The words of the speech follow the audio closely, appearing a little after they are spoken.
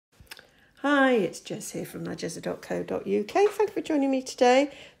Hi, it's Jess here from Nigezza.co.uk. Thank you for joining me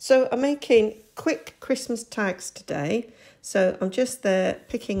today. So I'm making quick Christmas tags today. So I'm just there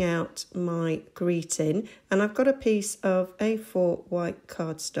picking out my greeting, and I've got a piece of A4 white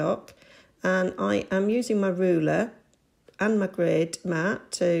cardstock, and I am using my ruler and my grid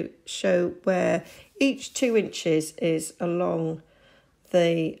mat to show where each 2 inches is along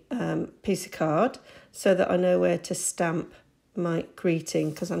the piece of card, so that I know where to stamp my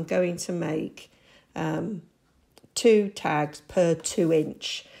greeting, because I'm going to make 2 tags per 2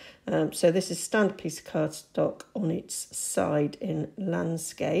 inch. So this is standard piece of cardstock on its side in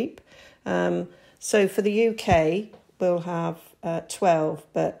landscape. So for the UK, we'll have 12,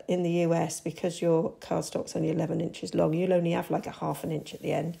 but in the US, because your cardstock's only 11 inches long, you'll only have like a ½ an inch at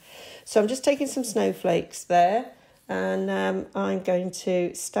the end. So I'm just taking some snowflakes there, and I'm going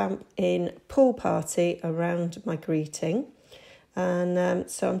to stamp in pool party around my greeting.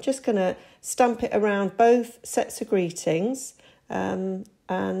 And so I'm just going to stamp it around both sets of greetings, and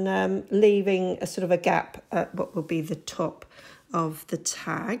leaving a sort of a gap at what will be the top of the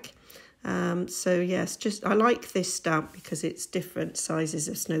tag. So yes, I like this stamp because it's different sizes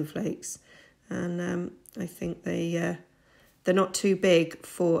of snowflakes, and I think they're not too big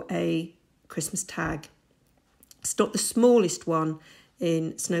for a Christmas tag. It's not the smallest one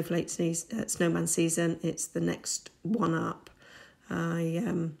in snowman season. It's the next one up.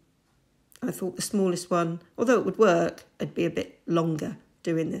 I thought the smallest one, although it would work, it'd be a bit longer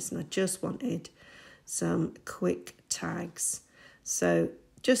doing this, and I just wanted some quick tags. So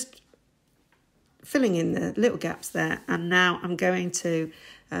just filling in the little gaps there, and now I'm going to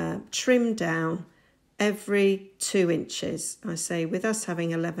trim down every 2 inches. I say with us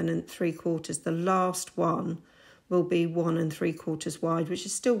having 11 3/4, the last one will be 1 3/4 wide, which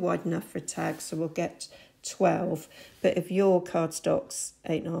is still wide enough for a tag, so we'll get 12. But if your cardstock's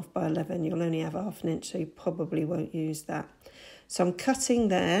 8.5 by 11, you'll only have ½ an inch, so you probably won't use that. So I'm cutting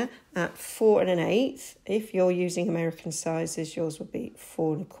there at 4 1/8. If you're using American sizes, yours will be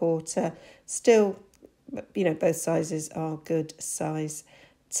 4 1/4. Still, both sizes are good size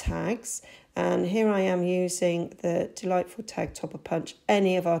tags. And here I am using the delightful Tag Topper Punch.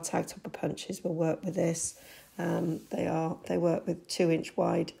 Any of our Tag Topper Punches will work with this. They work with 2 inch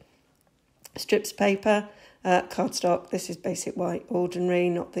wide strips of paper, cardstock. This is basic white ordinary,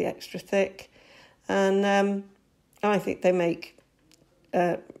 not the extra thick, and I think they make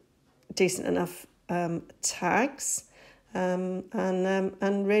decent enough tags,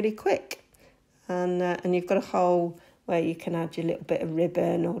 and really quick, and you've got a hole where you can add your little bit of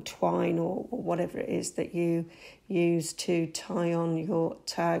ribbon or twine or whatever it is that you use to tie on your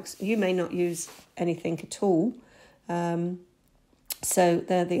tags. You may not use anything at all. So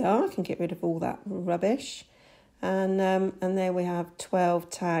there they are. I can get rid of all that rubbish, and there we have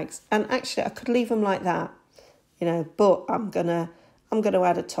 12 tags. And actually, I could leave them like that, but I'm gonna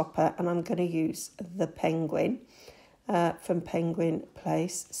add a topper, and I'm gonna use the penguin from Penguin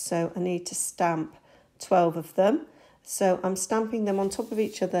Place. So I need to stamp 12 of them. So I'm stamping them on top of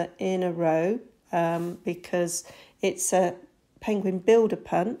each other in a row, because it's a penguin builder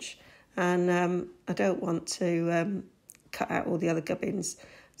punch, and I don't want to cut out all the other gubbins.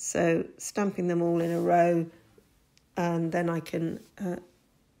 So stamping them all in a row, and then I can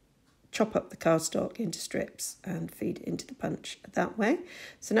chop up the cardstock into strips and feed it into the punch that way.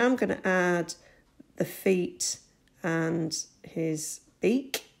 So now I'm going to add the feet and his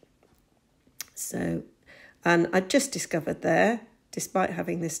beak. So, and I just discovered there, despite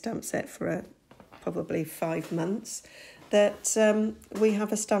having this stamp set for probably 5 months, that we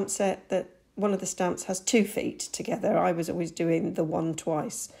have a stamp set that one of the stamps has 2 feet together. I was always doing the one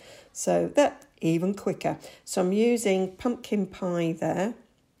twice, so that's even quicker. So I'm using pumpkin pie there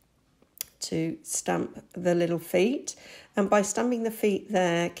to stamp the little feet, and by stamping the feet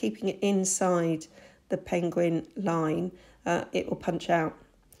there, keeping it inside the penguin line, it will punch out.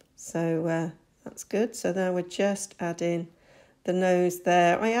 So that's good. So now we're just adding the nose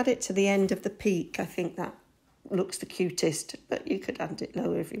there. I add it to the end of the peak. I think that looks the cutest, but you could add it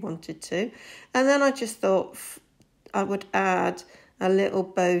lower if you wanted to. And then I just thought I would add a little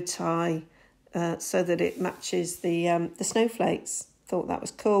bow tie so that it matches the snowflakes. Thought that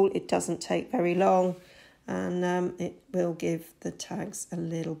was cool. It doesn't take very long, and it will give the tags a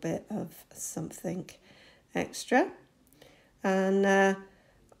little bit of something extra. And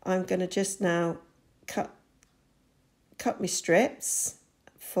I'm going to just now cut my strips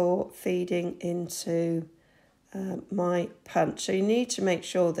for feeding into my punch. So you need to make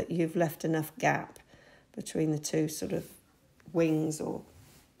sure that you've left enough gap between the two sort of wings or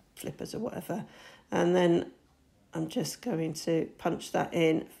flippers or whatever, and then I'm just going to punch that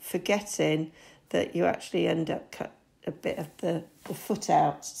in, forgetting that you actually end up cut a bit of the foot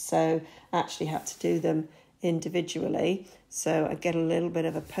out. So I actually had to do them individually. So I get a little bit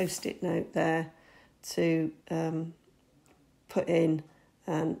of a post-it note there to put in,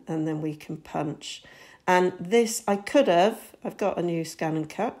 and then we can punch. And this, I've got a new scan and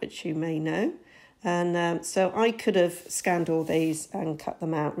cut, which you may know. And so I could have scanned all these and cut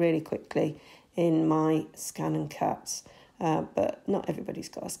them out really quickly in my scan and cuts. But not everybody's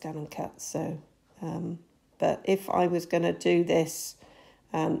got a scan and cut. So, but if I was going to do this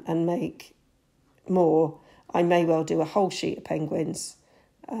and make more, I may well do a whole sheet of penguins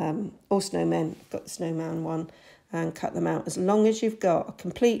or snowmen. I've got the snowman one, and cut them out. As long as you've got a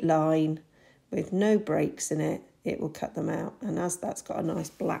complete line with no breaks in it, it will cut them out. And as that's got a nice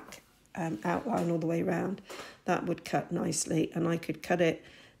black outline all the way around, that would cut nicely. And I could cut it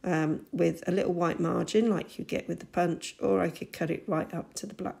with a little white margin like you get with the punch, or I could cut it right up to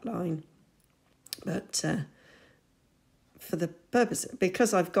the black line. But for the purpose,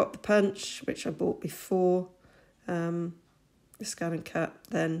 because I've got the punch, which I bought before the scan and cut,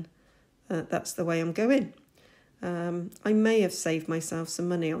 then that's the way I'm going. I may have saved myself some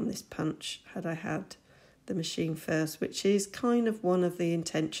money on this punch had I had the machine first, which is kind of one of the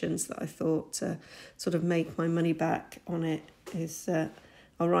intentions that I thought to sort of make my money back on it, is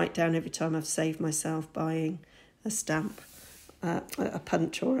I'll write down every time I've saved myself buying a stamp, a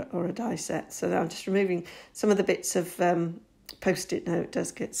punch or a die set. So I'm just removing some of the bits of post-it note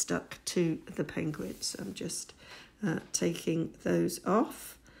does get stuck to the penguins. So I'm just taking those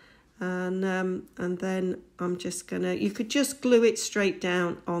off. And then I'm just going to... You could just glue it straight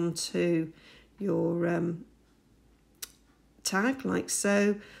down onto your tag, like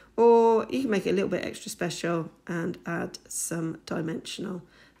so. Or you can make it a little bit extra special and add some dimensional.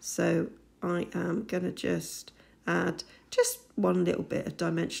 So I am going to just add just one little bit of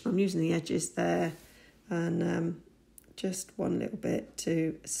dimensional. I'm using the edges there. And just one little bit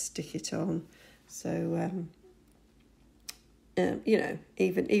to stick it on. So...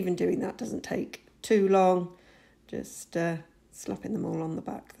 even doing that doesn't take too long. Just slapping them all on the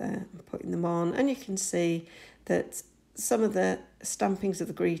back there and putting them on. And you can see that some of the stampings of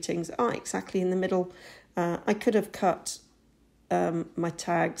the greetings aren't exactly in the middle. I could have cut my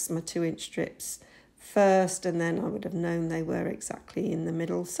tags, my 2-inch strips first, and then I would have known they were exactly in the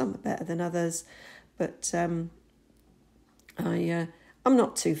middle. Some are better than others, but I'm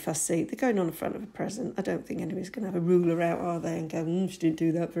not too fussy. They're going on the front of a present. I don't think anybody's going to have a ruler out, are they, and go, she didn't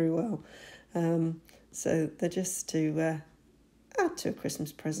do that very well. So they're just to add to a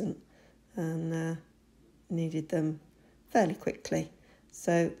Christmas present, and needed them fairly quickly.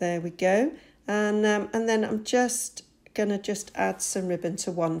 So there we go. And then I'm just going to add some ribbon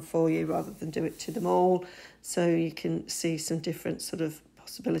to one for you rather than do it to them all, so you can see some different sort of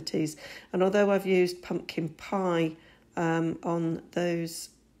possibilities. And although I've used pumpkin pie on those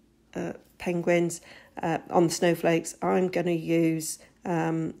penguins, on the snowflakes, I'm going to use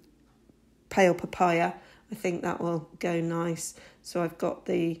pale papaya. I think that will go nice. So I've got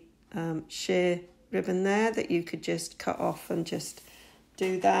the sheer ribbon there that you could just cut off and just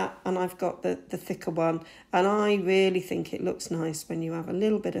do that. And I've got the thicker one. And I really think it looks nice when you have a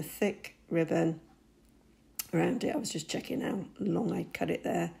little bit of thick ribbon around it. I was just checking how long I'd cut it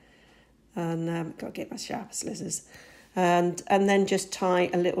there. And got to get my sharp scissors. And then just tie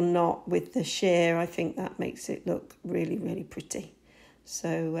a little knot with the sheer. I think that makes it look really, really pretty.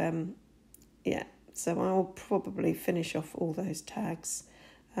 So, so I'll probably finish off all those tags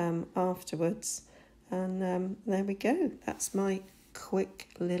afterwards. And there we go. That's my quick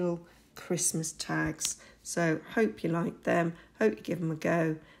little Christmas tags. So hope you like them. Hope you give them a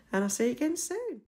go. And I'll see you again soon.